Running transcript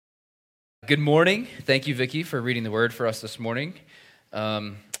Good morning. Thank you, Vicki, for reading the word for us this morning.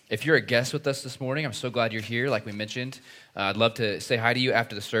 If you're a guest with us this morning, I'm so glad you're here. Like we mentioned, I'd love to say hi to you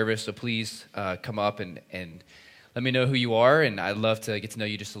after the service, so please come up and let me know who you are, and I'd love to get to know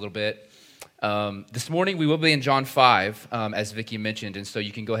you just a little bit. This morning, we will be in John 5, as Vicki mentioned, and so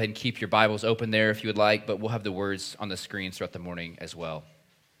you can go ahead and keep your Bibles open there if you would like, but we'll have the words on the screen throughout the morning as well.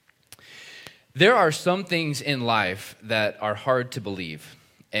 There are some things in life that are hard to believe.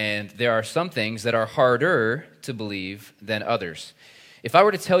 And there are some things that are harder to believe than others. If I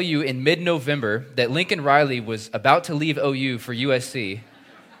were to tell you in mid-November that Lincoln Riley was about to leave OU for USC,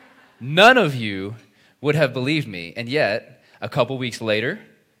 none of you would have believed me. And yet, a couple weeks later,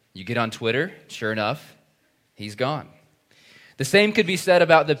 you get on Twitter, sure enough, he's gone. The same could be said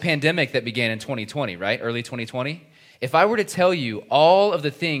about the pandemic that began in 2020, right? Early 2020. If I were to tell you all of the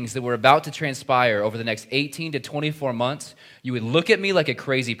things that were about to transpire over the next 18 to 24 months, you would look at me like a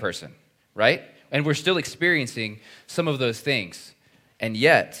crazy person, right? And we're still experiencing some of those things. And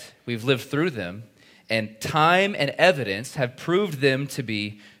yet, we've lived through them, and time and evidence have proved them to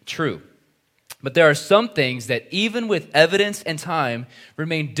be true. But there are some things that, even with evidence and time,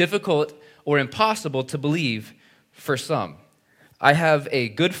 remain difficult or impossible to believe for some. I have a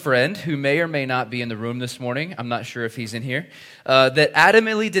good friend who may or may not be in the room this morning. I'm not sure if he's in here, that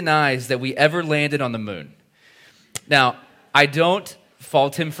adamantly denies that we ever landed on the moon. Now, I don't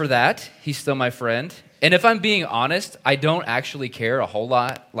fault him for that. He's still my friend. And if I'm being honest, I don't actually care a whole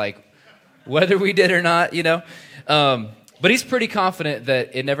lot, like whether we did or not, you know. But he's pretty confident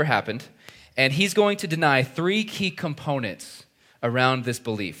that it never happened. And he's going to deny three key components around this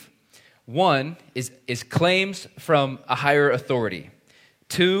belief. One is claims from a higher authority.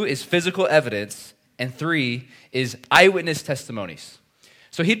 Two is physical evidence. And three is eyewitness testimonies.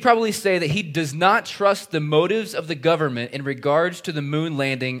 So he'd probably say that he does not trust the motives of the government in regards to the moon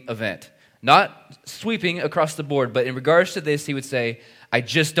landing event. Not sweeping across the board, but in regards to this, he would say, I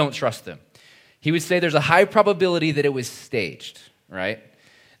just don't trust them. He would say there's a high probability that it was staged, right?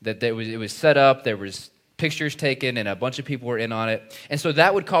 That it was set up, there was pictures taken, and a bunch of people were in on it. And so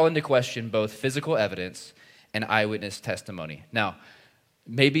that would call into question both physical evidence and eyewitness testimony. Now,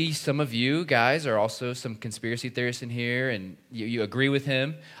 maybe some of you guys are also some conspiracy theorists in here, and you agree with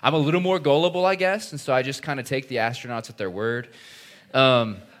him. I'm a little more gullible, I guess, and so I just kind of take the astronauts at their word.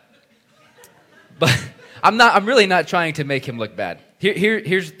 But I'm really not trying to make him look bad.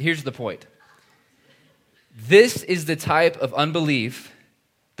 Here's the point. This is the type of unbelief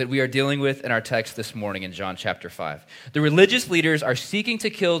that we are dealing with in our text this morning in John chapter 5. The religious leaders are seeking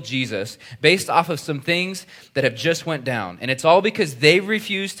to kill Jesus based off of some things that have just went down. And it's all because they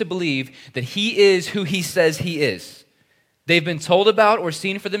refuse to believe that he is who he says he is. They've been told about or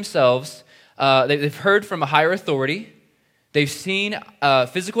seen for themselves. They've heard from a higher authority. They've seen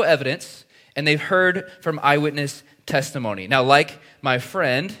physical evidence. And they've heard from eyewitness testimony. Now, like my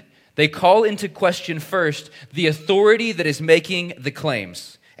friend, they call into question first the authority that is making the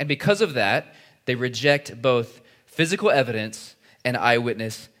claims. And because of that, they reject both physical evidence and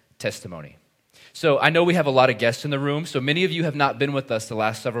eyewitness testimony. So I know we have a lot of guests in the room, so many of you have not been with us the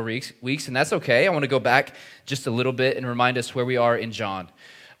last several weeks, and that's okay. I want to go back just a little bit and remind us where we are in John.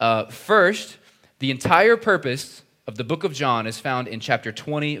 First, the entire purpose of the book of John is found in chapter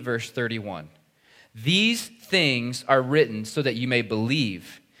 20, verse 31. These things are written so that you may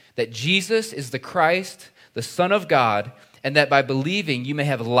believe that Jesus is the Christ, the Son of God, and that by believing you may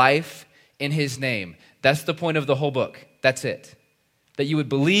have life in his name. That's the point of the whole book. That's it. That you would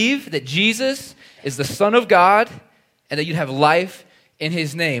believe that Jesus is the Son of God and that you'd have life in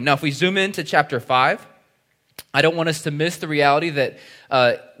his name. Now, if we zoom into chapter 5, I don't want us to miss the reality that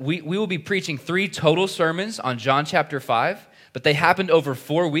we will be preaching 3 total sermons on John chapter 5, but they happened over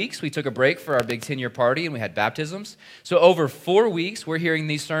 4 weeks. We took a break for our big 10-year party, and we had baptisms. So over 4 weeks, we're hearing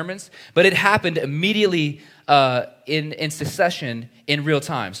these sermons, but it happened immediately in succession in real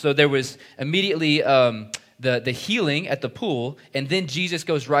time. So there was immediately the healing at the pool, and then Jesus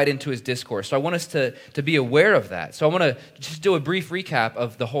goes right into his discourse. So I want us to be aware of that. So I want to just do a brief recap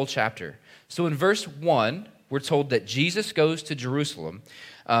of the whole chapter. So in verse 1, we're told that Jesus goes to Jerusalem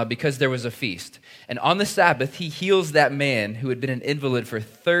because there was a feast. And on the Sabbath, he heals that man who had been an invalid for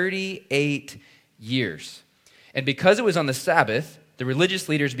 38 years. And because it was on the Sabbath, the religious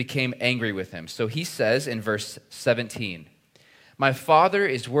leaders became angry with him. So he says in verse 17, "My Father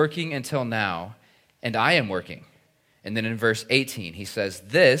is working until now, and I am working." And then in verse 18, he says,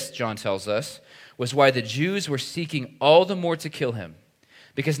 "This," John tells us, "was why the Jews were seeking all the more to kill him,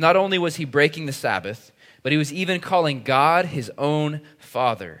 because not only was he breaking the Sabbath, but he was even calling God his own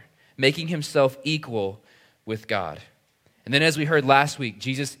Father, making himself equal with God." And then as we heard last week,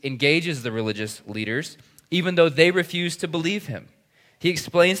 Jesus engages the religious leaders, even though they refuse to believe him. He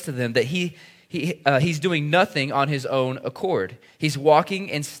explains to them that he's doing nothing on his own accord. He's walking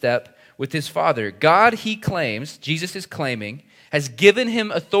in step with his Father. God, he claims, Jesus is claiming, has given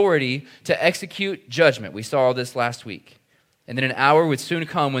him authority to execute judgment. We saw all this last week. And then an hour would soon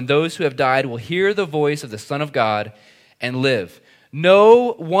come when those who have died will hear the voice of the Son of God and live.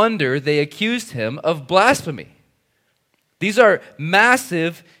 No wonder they accused him of blasphemy. These are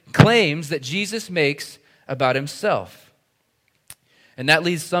massive claims that Jesus makes about himself. And that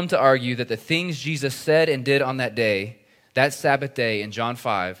leads some to argue that the things Jesus said and did on that day, that Sabbath day in John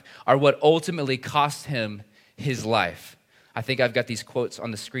 5, are what ultimately cost him his life. I think I've got these quotes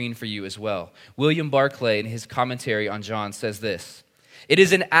on the screen for you as well. William Barclay, in his commentary on John, says this: "It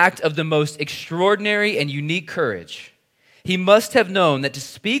is an act of the most extraordinary and unique courage. He must have known that to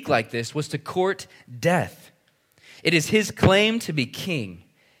speak like this was to court death. It is his claim to be king,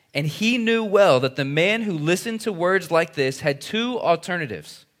 and he knew well that the man who listened to words like this had two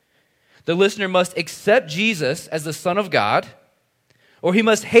alternatives. The listener must accept Jesus as the Son of God, or he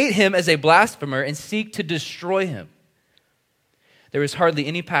must hate him as a blasphemer and seek to destroy him. There is hardly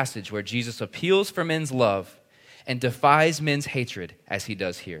any passage where Jesus appeals for men's love and defies men's hatred as he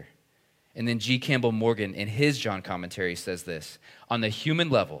does here." And then G. Campbell Morgan, in his John commentary, says this: "On the human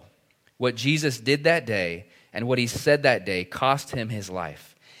level, what Jesus did that day and what he said that day cost him his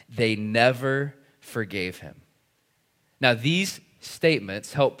life. They never forgave him." Now, these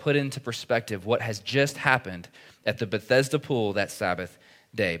statements help put into perspective what has just happened at the Bethesda pool that Sabbath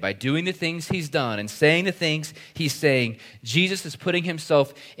day. By doing the things he's done and saying the things he's saying, Jesus is putting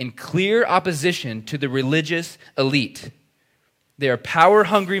himself in clear opposition to the religious elite. They are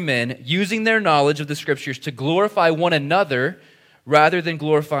power-hungry men using their knowledge of the scriptures to glorify one another rather than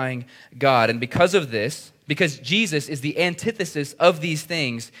glorifying God. And because of this, because Jesus is the antithesis of these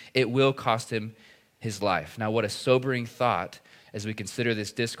things, it will cost him his life. Now, what a sobering thought as we consider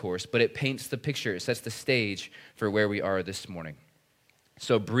this discourse, but it paints the picture, it sets the stage for where we are this morning.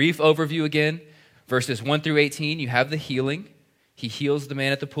 So, brief overview again. Verses 1 through 18, you have the healing. He heals the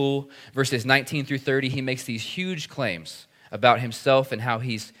man at the pool. Verses 19 through 30, he makes these huge claims about himself and how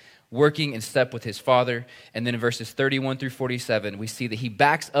he's working in step with his Father. And then in verses 31 through 47, we see that he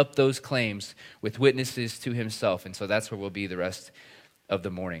backs up those claims with witnesses to himself. And so that's where we'll be the rest of the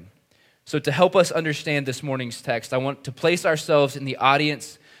morning. So to help us understand this morning's text, I want to place ourselves in the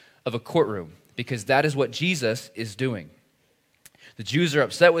audience of a courtroom, because that is what Jesus is doing. The Jews are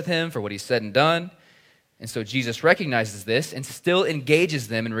upset with him for what he said and done. And so Jesus recognizes this and still engages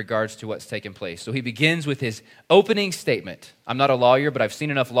them in regards to what's taken place. So he begins with his opening statement. I'm not a lawyer, but I've seen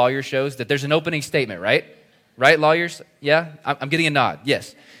enough lawyer shows that there's an opening statement, right? Right, lawyers? Yeah? I'm getting a nod.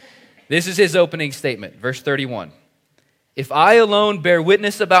 Yes. This is his opening statement, verse 31. "If I alone bear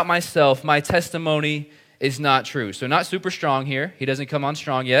witness about myself, my testimony is not true." So not super strong here. He doesn't come on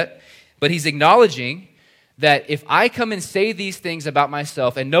strong yet. But he's acknowledging that if I come and say these things about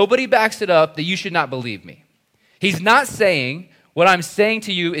myself and nobody backs it up, that you should not believe me. He's not saying what I'm saying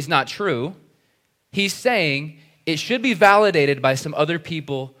to you is not true. He's saying it should be validated by some other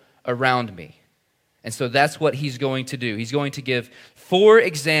people around me. And so that's what he's going to do. He's going to give 4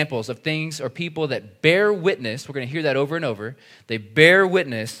 examples of things or people that bear witness. We're going to hear that over and over. They bear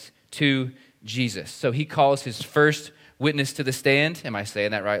witness to Jesus. So he calls his first witness to the stand. Am I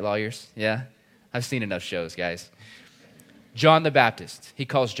saying that right, lawyers? Yeah? I've seen enough shows, guys. John the Baptist. He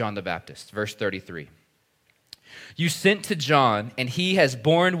calls John the Baptist. Verse 33. "You sent to John, and he has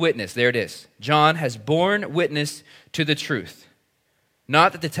borne witness." There it is. John has borne witness to the truth.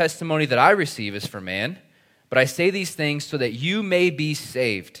 "Not that the testimony that I receive is from man, but I say these things so that you may be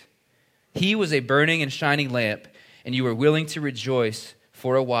saved. He was a burning and shining lamp, and you were willing to rejoice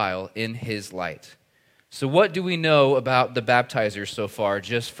for a while in his light." So what do we know about the baptizer so far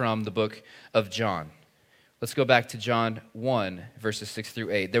just from the book of John? Let's go back to John 1, verses 6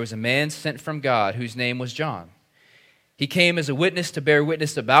 through 8. "There was a man sent from God whose name was John. He came as a witness to bear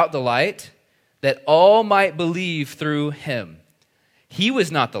witness about the light, that all might believe through him. He was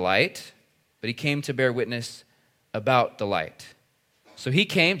not the light, but he came to bear witness about the light." So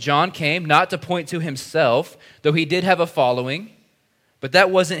John came not to point to himself, though he did have a following, but that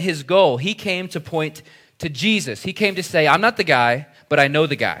wasn't his goal. He came to point to Jesus. He came to say, I'm not the guy, but I know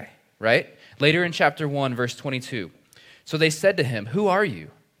the guy, right? Later in chapter 1, verse 22. "So they said to him, 'Who are you?'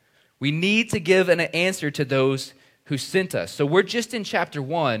 We need to give an answer to those who sent us." So we're just in chapter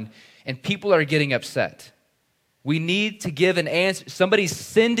 1, and people are getting upset. We need to give an answer. Somebody's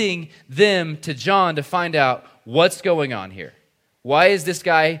sending them to John to find out what's going on here. Why is this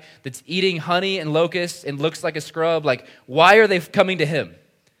guy that's eating honey and locusts and looks like a scrub, like, why are they coming to him?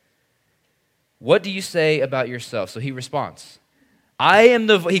 What do you say about yourself? So he responds,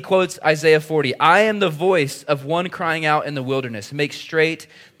 he quotes Isaiah 40, I am the voice of one crying out in the wilderness, make straight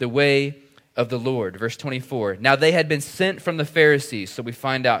the way of the Lord. Verse 24, now they had been sent from the Pharisees, so we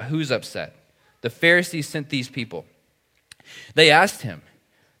find out who's upset. The Pharisees sent these people. They asked him,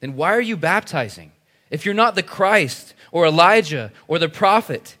 then why are you baptizing if you're not the Christ or Elijah or the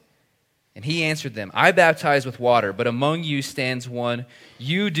prophet? And he answered them, I baptize with water, but among you stands one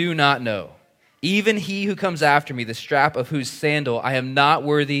you do not know, even he who comes after me, the strap of whose sandal I am not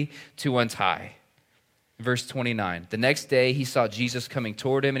worthy to untie. Verse 29, the next day he saw Jesus coming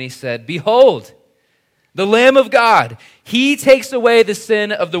toward him, and he said, behold, the Lamb of God, he takes away the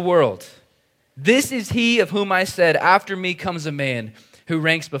sin of the world. This is he of whom I said, after me comes a man who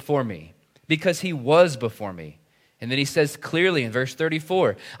ranks before me, because he was before me. And then he says clearly in verse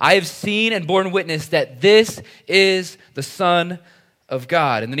 34, I have seen and borne witness that this is the Son of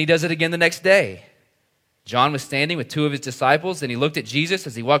God. And then he does it again the next day. John was standing with two of his disciples, and he looked at Jesus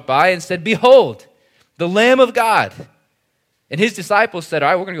as he walked by and said, behold, the Lamb of God. And his disciples said, all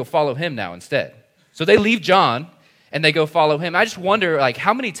right, we're going to go follow him now instead. So they leave John and they go follow him. I just wonder, like,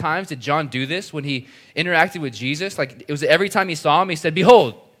 how many times did John do this when he interacted with Jesus? Like, it was every time he saw him, he said,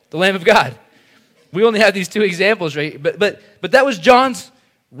 behold, the Lamb of God. We only have these two examples, right? But that was John's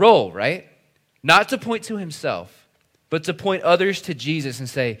role, right? Not to point to himself, but to point others to Jesus and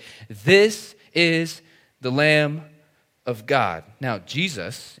say, this is the Lamb of God. Now,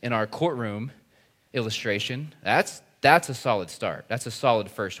 Jesus, in our courtroom illustration, that's a solid start. That's a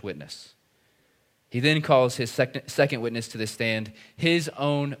solid first witness. He then calls his second witness to the stand his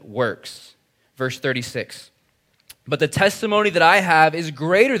own works. Verse 36, but the testimony that I have is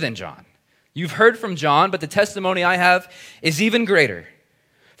greater than John. You've heard from John, but the testimony I have is even greater.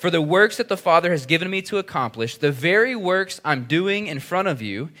 For the works that the Father has given me to accomplish, the very works I'm doing in front of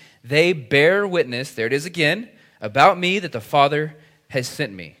you, they bear witness, there it is again, about me that the Father has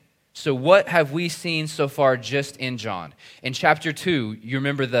sent me. So what have we seen so far just in John? In chapter 2, you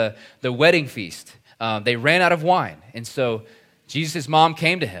remember the wedding feast. They ran out of wine. And so Jesus' mom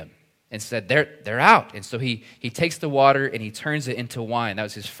came to him and said, they're out. And so he takes the water and he turns it into wine. That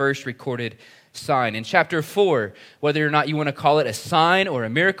was his first recorded sign. In chapter 4, whether or not you want to call it a sign or a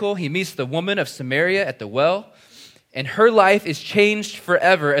miracle, he meets the woman of Samaria at the well, and her life is changed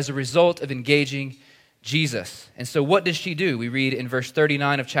forever as a result of engaging Jesus. And so what does she do? We read in verse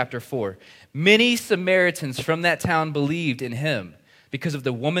 39 of chapter 4, many Samaritans from that town believed in him because of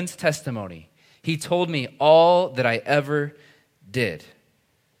the woman's testimony. He told me all that I ever did.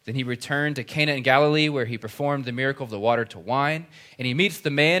 Then he returned to Cana in Galilee, where he performed the miracle of the water to wine. And he meets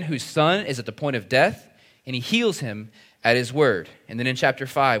the man whose son is at the point of death, and he heals him at his word. And then in chapter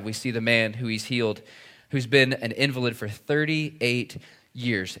 5, we see the man who he's healed, who's been an invalid for 38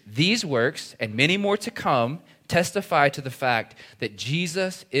 years. These works, and many more to come, testify to the fact that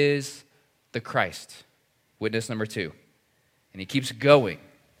Jesus is the Christ. Witness number 2. And he keeps going.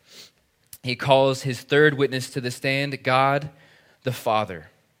 He calls his third witness to the stand, God the Father.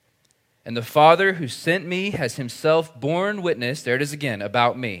 And the Father who sent me has himself borne witness, there it is again,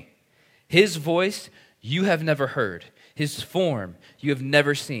 about me. His voice you have never heard, his form you have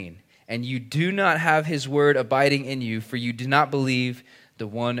never seen, and you do not have his word abiding in you, for you do not believe the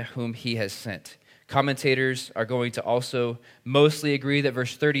one whom he has sent. Commentators are going to also mostly agree that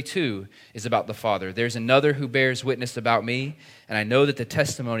verse 32 is about the Father. There's another who bears witness about me, and I know that the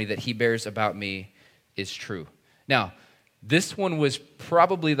testimony that he bears about me is true. Now, this one was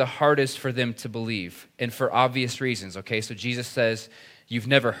probably the hardest for them to believe, and for obvious reasons, okay? So Jesus says, you've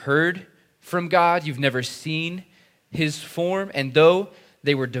never heard from God, you've never seen his form, and though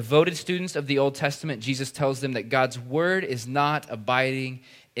they were devoted students of the Old Testament, Jesus tells them that God's word is not abiding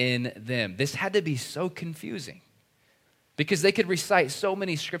in them. This had to be so confusing because they could recite so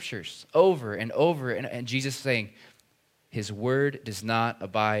many scriptures over and over, and Jesus saying, his word does not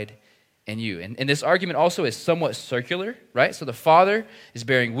abide in you. And this argument also is somewhat circular, right? So the Father is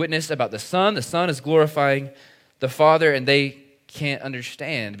bearing witness about the Son is glorifying the Father, and they can't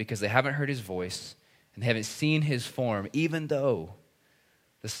understand because they haven't heard his voice and they haven't seen his form, even though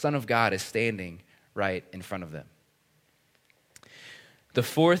the Son of God is standing right in front of them. The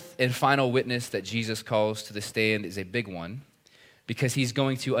fourth and final witness that Jesus calls to the stand is a big one because he's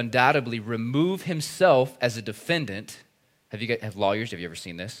going to undoubtedly remove himself as a defendant. Have lawyers, have you ever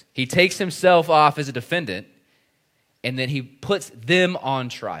seen this? He takes himself off as a defendant and then he puts them on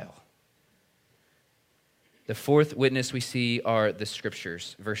trial. The fourth witness we see are the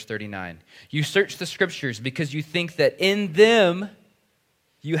scriptures, verse 39. You search the scriptures because you think that in them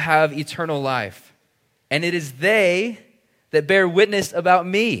you have eternal life, and it is they that bear witness about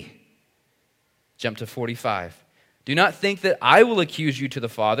me. Jump to 45. Do not think that I will accuse you to the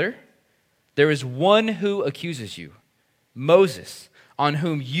Father. There is one who accuses you, Moses, on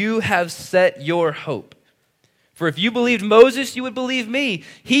whom you have set your hope. For if you believed Moses, you would believe me.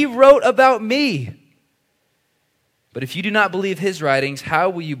 He wrote about me. But if you do not believe his writings, how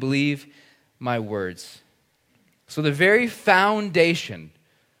will you believe my words? So the very foundation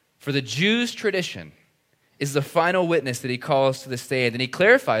for the Jews' tradition is the final witness that he calls to the stand. And he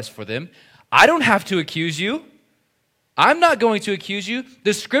clarifies for them, I don't have to accuse you. I'm not going to accuse you.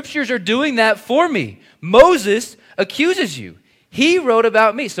 The scriptures are doing that for me. Moses accuses you. He wrote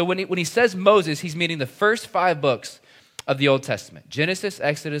about me. So when he says Moses, he's meaning the first 5 books of the Old Testament. Genesis,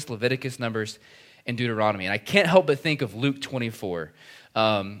 Exodus, Leviticus, Numbers, and Deuteronomy. And I can't help but think of Luke 24.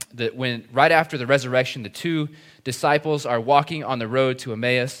 That when right after the resurrection, the 2 disciples are walking on the road to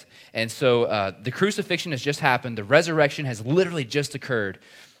Emmaus. And so the crucifixion has just happened. The resurrection has literally just occurred.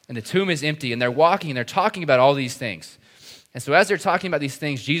 And the tomb is empty. And they're walking and they're talking about all these things. And so as they're talking about these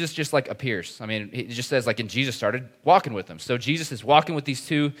things, Jesus just appears. I mean, it just says and Jesus started walking with them. So Jesus is walking with these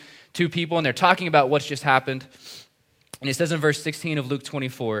two people and they're talking about what's just happened. And it says in verse 16 of Luke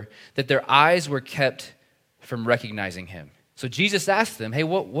 24 that their eyes were kept from recognizing him. So Jesus asked them, hey,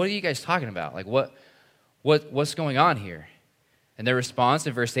 what are you guys talking about? What's going on here? And their response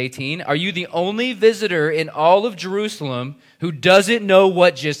in verse 18, are you the only visitor in all of Jerusalem who doesn't know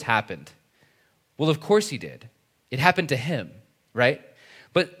what just happened? Well, of course he did. It happened to him, right?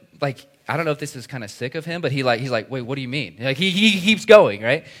 But I don't know if this is kind of sick of him, but he's like, wait, what do you mean? He keeps going,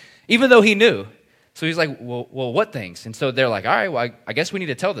 right? Even though he knew. So he's like, well, what things? And so they're like, all right, well, I guess we need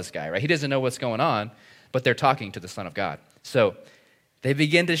to tell this guy, right? He doesn't know what's going on, but they're talking to the Son of God. So they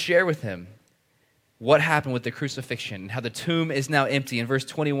begin to share with him what happened with the crucifixion, how the tomb is now empty. In verse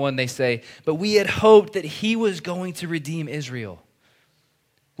 21, they say, but we had hoped that he was going to redeem Israel.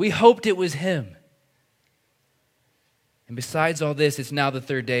 We hoped it was him. And besides all this, it's now the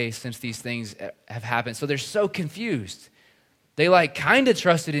 3rd day since these things have happened. So they're so confused. They kind of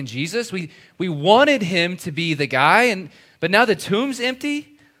trusted in Jesus. We wanted him to be the guy, but now the tomb's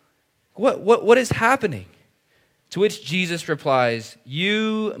empty? What is happening? To which Jesus replies,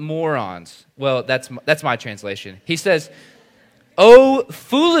 you morons. Well, that's my translation. He says, oh,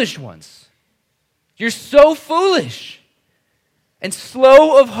 foolish ones. You're so foolish and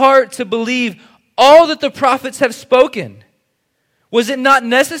slow of heart to believe all that the prophets have spoken. Was it not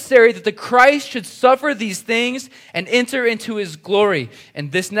necessary that the Christ should suffer these things and enter into his glory?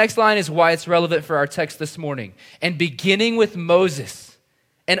 And this next line is why it's relevant for our text this morning. And beginning with Moses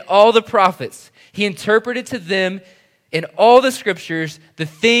and all the prophets, he interpreted to them in all the scriptures the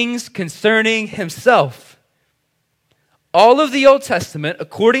things concerning himself. All of the Old Testament,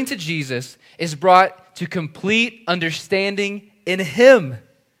 according to Jesus, is brought to complete understanding in him.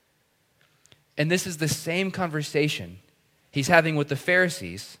 And this is the same conversation he's having with the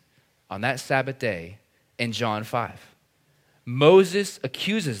Pharisees on that Sabbath day in John 5. Moses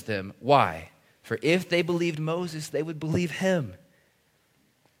accuses them. Why? For if they believed Moses, they would believe him.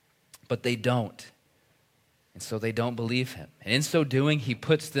 But they don't. And so they don't believe him. And in so doing, he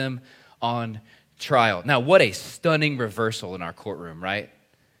puts them on trial. Now, what a stunning reversal in our courtroom, right?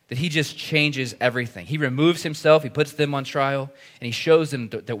 That he just changes everything. He removes himself, he puts them on trial, and he shows them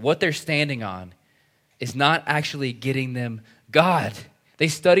that what they're standing on is not actually getting them God. They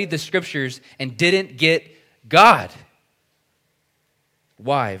studied the scriptures and didn't get God.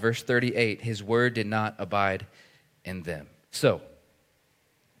 Why? Verse 38, his word did not abide in them. So,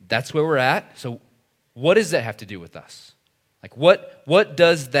 that's where we're at. So, what does that have to do with us? What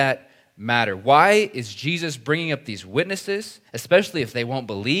does that matter? Why is Jesus bringing up these witnesses, especially if they won't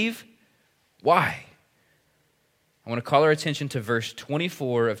believe? Why? I want to call our attention to verse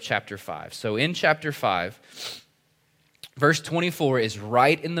 24 of chapter 5. So in chapter 5, verse 24 is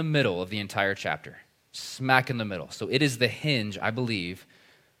right in the middle of the entire chapter, smack in the middle. So it is the hinge, I believe,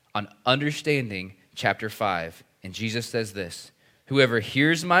 on understanding chapter 5. And Jesus says this, whoever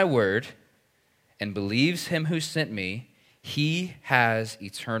hears my word and believes him who sent me, he has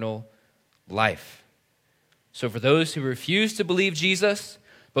eternal life. So for those who refuse to believe Jesus,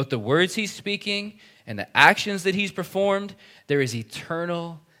 both the words he's speaking and the actions that he's performed, there is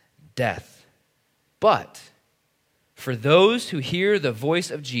eternal death. But for those who hear the voice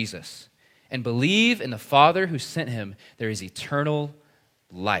of Jesus and believe in the Father who sent him, there is eternal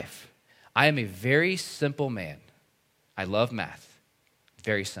life. I am a very simple man. I love math.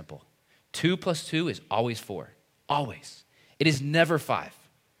 Very simple. 2 plus 2 is always 4. Always. It is never 5.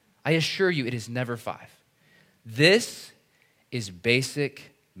 I assure you, it is never 5. This is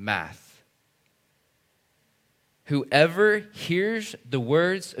basic math. Whoever hears the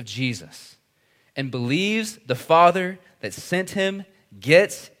words of Jesus and believes the Father that sent him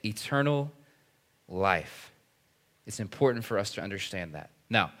gets eternal life. It's important for us to understand that.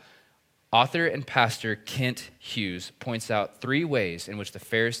 Now, author and pastor Kent Hughes points out 3 ways in which the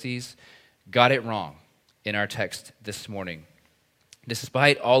Pharisees got it wrong in our text this morning,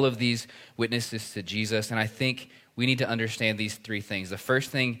 despite all of these witnesses to Jesus. And I think we need to understand these 3 things. The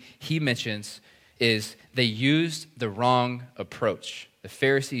first thing he mentions is they used the wrong approach. The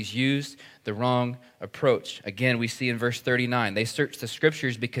Pharisees used the wrong approach. Again, we see in verse 39, they searched the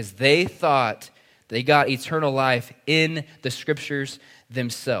scriptures because they thought they got eternal life in the scriptures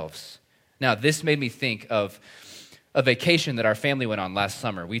themselves. Now, this made me think of a vacation that our family went on last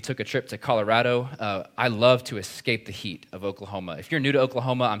summer. We took a trip to Colorado. I love to escape the heat of Oklahoma. If you're new to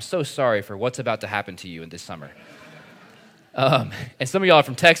Oklahoma, I'm so sorry for what's about to happen to you in this summer. And some of y'all are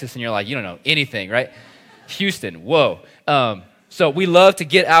from Texas, and you're like, you don't know anything, right? Houston, whoa. So we love to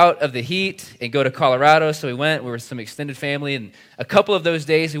get out of the heat and go to Colorado. So we went. We were with some extended family, and a couple of those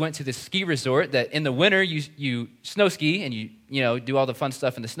days we went to this ski resort that in the winter you snow ski and you know do all the fun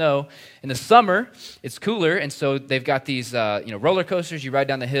stuff in the snow. In the summer it's cooler, and so they've got these roller coasters. You ride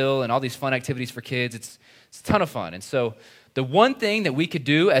down the hill and all these fun activities for kids. It's a ton of fun. And so the one thing that we could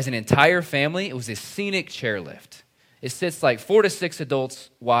do as an entire family, it was this scenic chairlift. It sits like 4 to 6 adults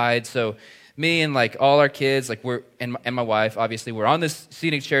wide. So me and like all our kids, like and my wife, obviously, we're on this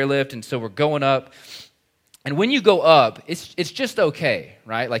scenic chairlift, and so we're going up. And when you go up, it's just okay,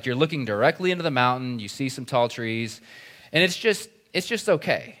 right? Like you're looking directly into the mountain, you see some tall trees, and it's just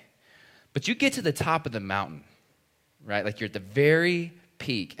okay. But you get to the top of the mountain, right? Like you're at the very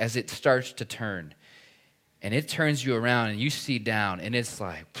peak as it starts to turn, and it turns you around, and you see down, and it's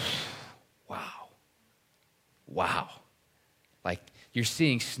like, wow. Like you're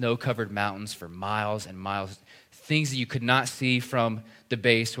seeing snow-covered mountains for miles and miles, things that you could not see from the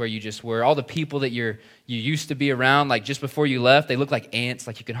base where you just were. All the people that you used to be around, like just before you left, they look like ants,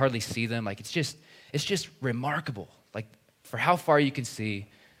 like you can hardly see them. Like it's just remarkable, like for how far you can see.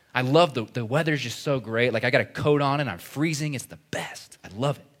 I love the weather's just so great. Like I got a coat on and I'm freezing. It's the best. I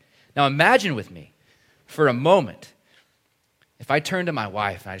love it. Now imagine with me for a moment, if I turn to my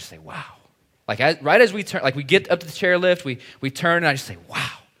wife and I just say, wow. Like right as we turn, like we get up to the chairlift, we turn and I just say, wow.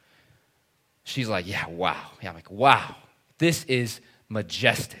 She's like, yeah, wow. Yeah, I'm like, wow, this is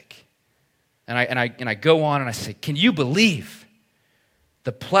majestic. And I go on and I say, can you believe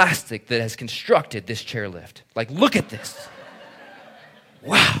the plastic that has constructed this chairlift? Like, look at this.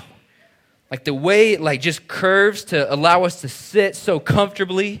 Wow. Like the way it like just curves to allow us to sit so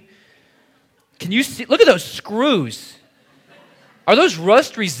comfortably. Can you see? Look at those screws. Are those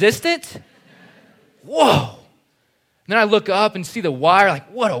rust resistant? Whoa. And then I look up and see the wire,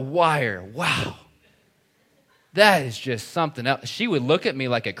 like, what a wire. Wow. That is just something else. She would look at me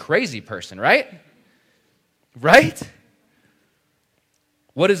like a crazy person, right? Right?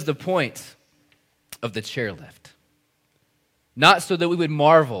 What is the point of the chairlift? Not so that we would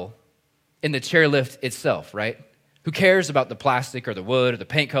marvel in the chairlift itself, right? Who cares about the plastic or the wood or the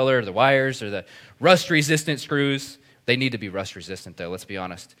paint color or the wires or the rust-resistant screws? They need to be rust-resistant, though, let's be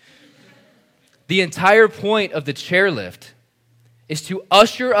honest. The entire point of the chairlift is to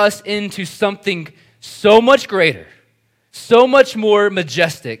usher us into something so much greater, so much more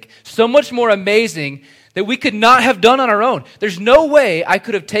majestic, so much more amazing that we could not have done on our own. There's no way I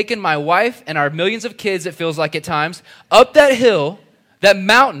could have taken my wife and our millions of kids, it feels like at times, up that hill, that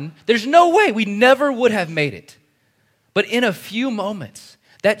mountain. There's no way. We never would have made it. But in a few moments,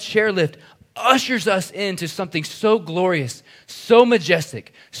 that chairlift ushers us into something so glorious, so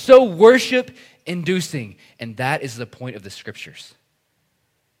majestic, so worship-inducing, and that is the point of the scriptures.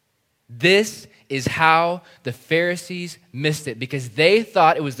 This is how the Pharisees missed it, because they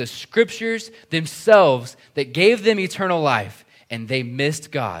thought it was the scriptures themselves that gave them eternal life, and they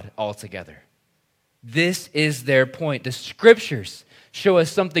missed God altogether. This is their point. The scriptures show us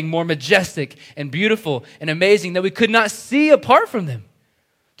something more majestic and beautiful and amazing that we could not see apart from them.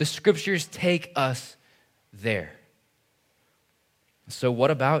 The scriptures take us there. So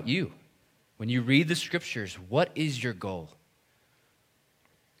what about you? When you read the scriptures, what is your goal?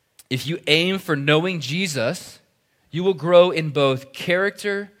 If you aim for knowing Jesus, you will grow in both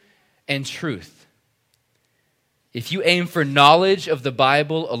character and truth. If you aim for knowledge of the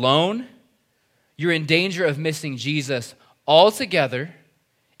Bible alone, you're in danger of missing Jesus altogether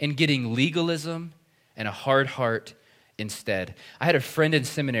and getting legalism and a hard heart instead. I had a friend in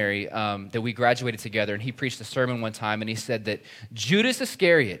seminary that we graduated together, and he preached a sermon one time, and he said that Judas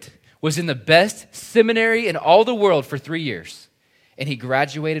Iscariot was in the best seminary in all the world for 3 years, and he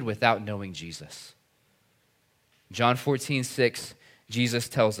graduated without knowing Jesus. John 14:6, Jesus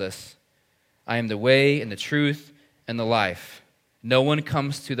tells us, I am the way and the truth and the life. No one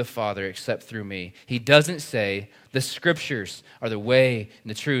comes to the Father except through me. He doesn't say the scriptures are the way and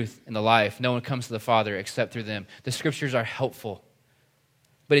the truth and the life. No one comes to the Father except through them. The scriptures are helpful,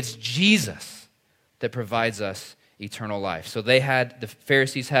 but it's Jesus that provides us eternal life. So the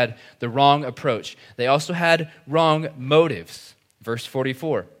Pharisees had the wrong approach. They also had wrong motives. Verse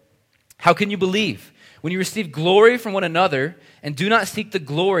 44, how can you believe when you receive glory from one another and do not seek the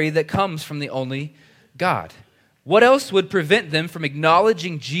glory that comes from the only God? What else would prevent them from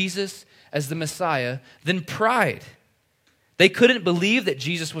acknowledging Jesus as the Messiah than pride? They couldn't believe that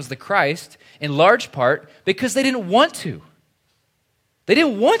Jesus was the Christ in large part because they didn't want to. They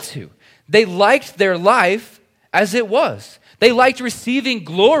didn't want to. They liked their life as it was. They liked receiving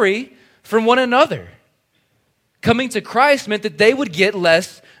glory from one another. Coming to Christ meant that they would get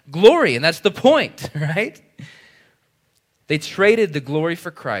less glory, and that's the point, right? They traded the glory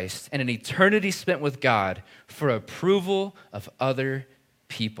for Christ and an eternity spent with God for approval of other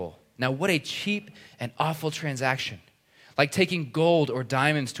people. Now, what a cheap and awful transaction. Like taking gold or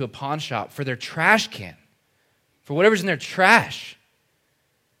diamonds to a pawn shop for their trash can, for whatever's in their trash.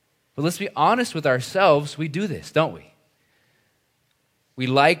 But let's be honest with ourselves, we do this, don't we? We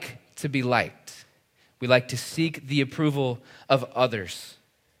like to be liked. We like to seek the approval of others.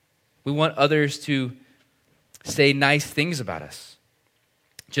 We want others to say nice things about us.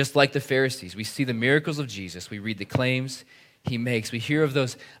 Just like the Pharisees, we see the miracles of Jesus. We read the claims he makes. We hear of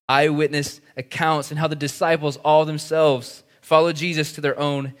those eyewitness accounts and how the disciples all themselves follow Jesus to their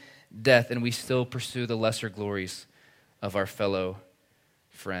own death, and we still pursue the lesser glories of our fellow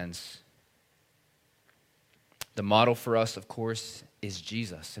friends. The model for us, of course, is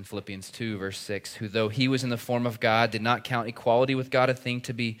Jesus in Philippians 2, verse 6, who though he was in the form of God, did not count equality with God a thing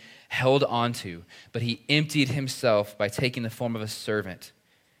to be held onto, but he emptied himself by taking the form of a servant.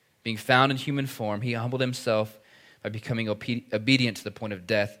 Being found in human form, he humbled himself by becoming obedient to the point of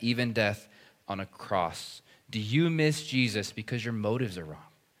death, even death on a cross. Do you miss Jesus because your motives are wrong?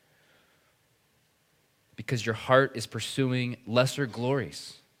 Because your heart is pursuing lesser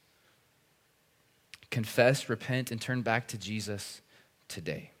glories? Confess, repent, and turn back to Jesus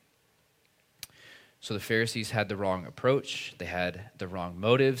today. So the Pharisees had the wrong approach, they had the wrong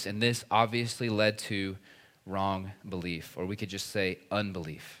motives, and this obviously led to wrong belief, or we could just say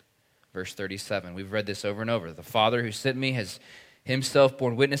unbelief. Verse 37, we've read this over and over. The Father who sent me has himself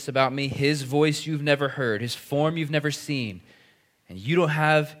borne witness about me. His voice you've never heard, his form you've never seen, and you don't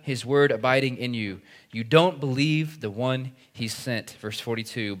have his word abiding in you. You don't believe the one he sent. Verse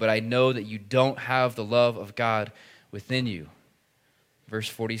 42, but I know that you don't have the love of God within you. Verse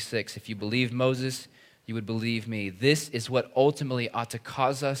 46, if you believed Moses, you would believe me. This is what ultimately ought to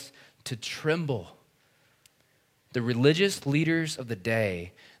cause us to tremble. The religious leaders of the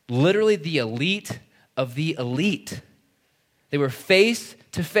day, literally the elite of the elite, they were face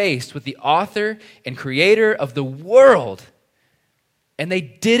to face with the author and creator of the world, and they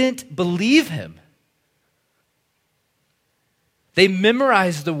didn't believe him. They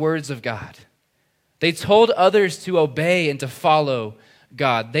memorized the words of God. They told others to obey and to follow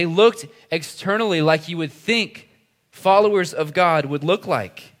God. They looked externally like you would think followers of God would look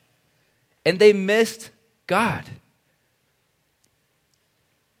like, and they missed God.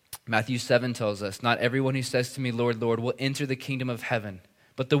 Matthew 7 tells us, not everyone who says to me, Lord, Lord, will enter the kingdom of heaven,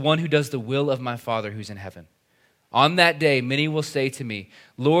 but the one who does the will of my Father who's in heaven. On that day, many will say to me,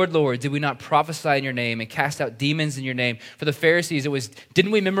 Lord, Lord, did we not prophesy in your name and cast out demons in your name? For the Pharisees, it was,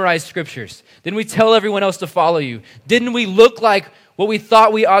 didn't we memorize scriptures? Didn't we tell everyone else to follow you? Didn't we look like what we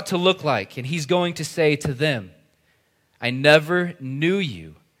thought we ought to look like? And he's going to say to them, I never knew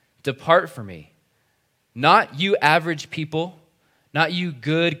you. Depart from me. Not you average people, not you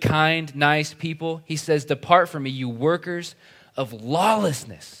good, kind, nice people. He says, depart from me, you workers of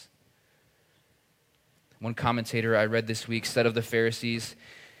lawlessness. One commentator I read this week said of the Pharisees,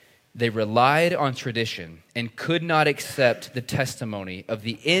 they relied on tradition and could not accept the testimony of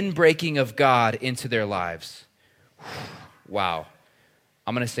the inbreaking of God into their lives. Wow.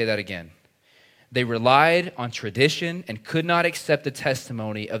 I'm going to say that again. They relied on tradition and could not accept the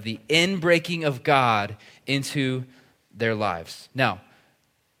testimony of the inbreaking of God into their lives. Now,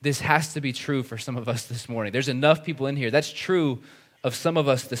 this has to be true for some of us this morning. There's enough people in here. That's true of some of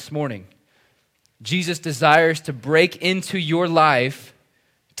us this morning. Jesus desires to break into your life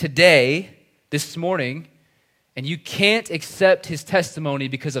today, this morning, And you can't accept his testimony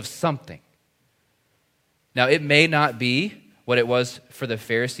because of something. Now, it may not be what it was for the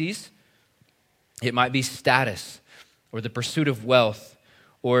Pharisees. It might be status or the pursuit of wealth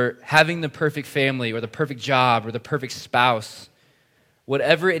or having the perfect family or the perfect job or the perfect spouse.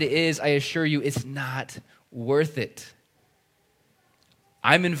 Whatever it is, I assure you, it's not worth it.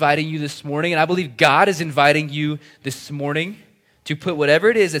 I'm inviting you this morning, and I believe God is inviting you this morning to put whatever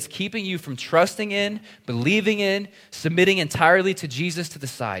it is that's keeping you from trusting in, believing in, submitting entirely to Jesus to the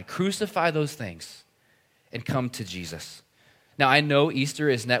side. Crucify those things and come to Jesus. Now, I know Easter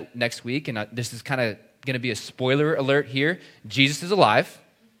is next week, and this is kind of going to be a spoiler alert here. Jesus is alive,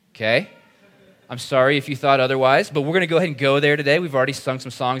 okay? I'm sorry if you thought otherwise, but we're going to go ahead and go there today. We've already sung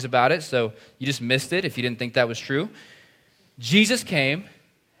some songs about it, so you just missed it if you didn't think that was true. Jesus came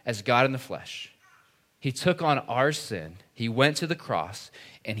as God in the flesh. He took on our sin. He went to the cross,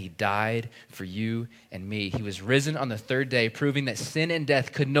 and he died for you and me. He was risen on the third day, proving that sin and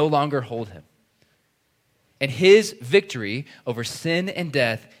death could no longer hold him. And his victory over sin and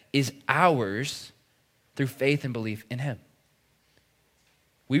death is ours through faith and belief in him.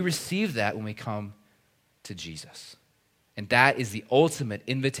 We receive that when we come to Jesus. And that is the ultimate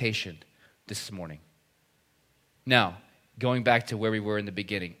invitation this morning. Now, going back to where we were in the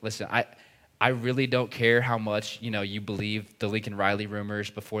beginning, listen, I really don't care how much, you believe the Lincoln Riley rumors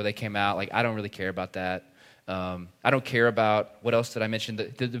before they came out. Like, I don't really care about that. I don't care about, what else did I mention?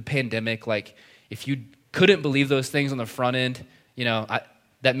 The pandemic. Like, if you couldn't believe those things on the front end,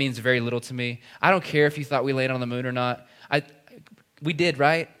 that means very little to me. I don't care if you thought we landed on the moon or not. We did,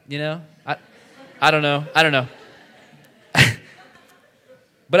 right? I don't know.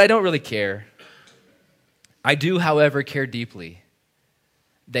 But I don't really care. I do, however, care deeply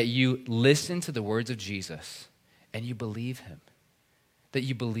that you listen to the words of Jesus and you believe him, that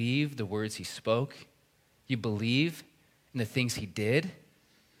you believe the words he spoke, you believe in the things he did,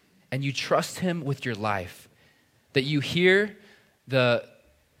 and you trust him with your life, that you hear the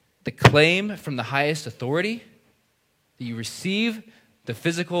claim from the highest authority, that you receive the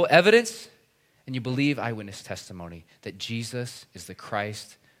physical evidence, and you believe eyewitness testimony that Jesus is the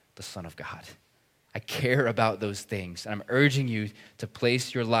Christ, the Son of God. I care about those things. And I'm urging you to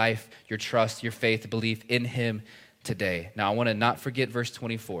place your life, your trust, your faith, belief in him today. Now, I want to not forget verse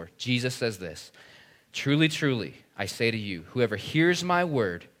 24. Jesus says this, "Truly, truly, I say to you, whoever hears my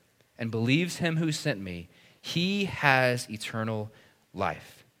word and believes him who sent me, he has eternal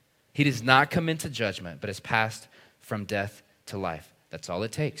life. He does not come into judgment, but has passed from death to life." That's all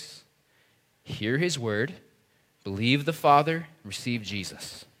it takes. Hear his word, believe the Father, receive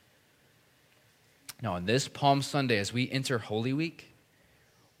Jesus. Now, on this Palm Sunday, as we enter Holy Week,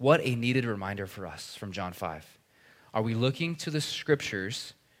 what a needed reminder for us from John 5. Are we looking to the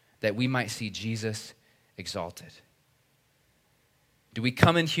scriptures that we might see Jesus exalted? Do we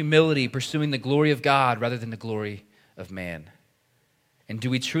come in humility, pursuing the glory of God rather than the glory of man? And do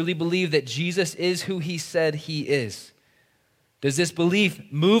we truly believe that Jesus is who he said he is? Does this belief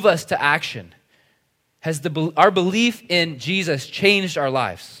move us to action? Has our belief in Jesus changed our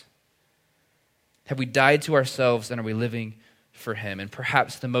lives? Have we died to ourselves and are we living for him? And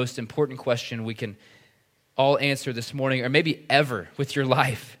perhaps the most important question we can all answer this morning, or maybe ever with your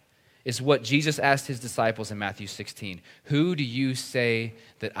life, is what Jesus asked his disciples in Matthew 16. Who do you say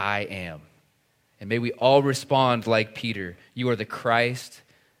that I am? And may we all respond like Peter. You are the Christ,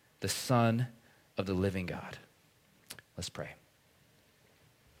 the Son of the living God. Let's pray.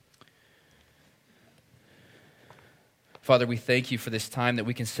 Father, we thank you for this time that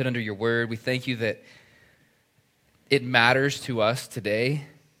we can sit under your word. We thank you that it matters to us today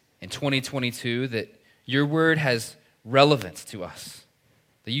in 2022, that your word has relevance to us,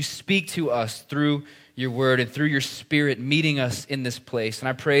 that you speak to us through your word and through your spirit meeting us in this place. And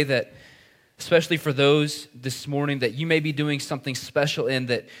I pray that, especially for those this morning, that you may be doing something special in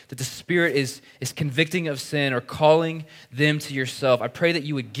that the Spirit is convicting of sin or calling them to yourself. I pray that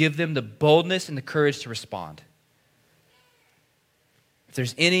you would give them the boldness and the courage to respond. If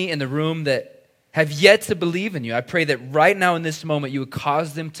there's any in the room that have yet to believe in you, I pray that right now in this moment you would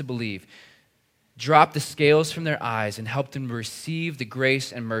cause them to believe. Drop the scales from their eyes and help them receive the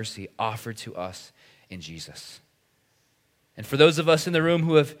grace and mercy offered to us in Jesus. And for those of us in the room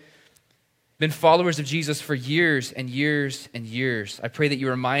who have been followers of Jesus for years and years and years, I pray that you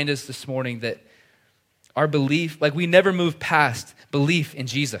remind us this morning that our belief, like we never move past belief in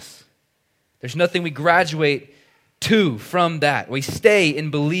Jesus. There's nothing we graduate to from that. We stay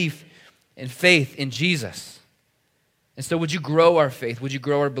in belief and faith in Jesus. And so would you grow our faith? Would you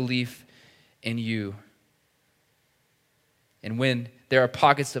grow our belief in you? And when there are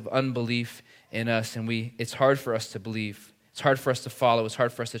pockets of unbelief in us and it's hard for us to believe, it's hard for us to follow, it's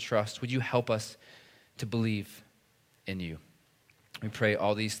hard for us to trust, would you help us to believe in you? We pray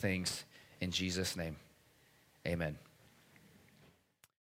all these things in Jesus' name. Amen.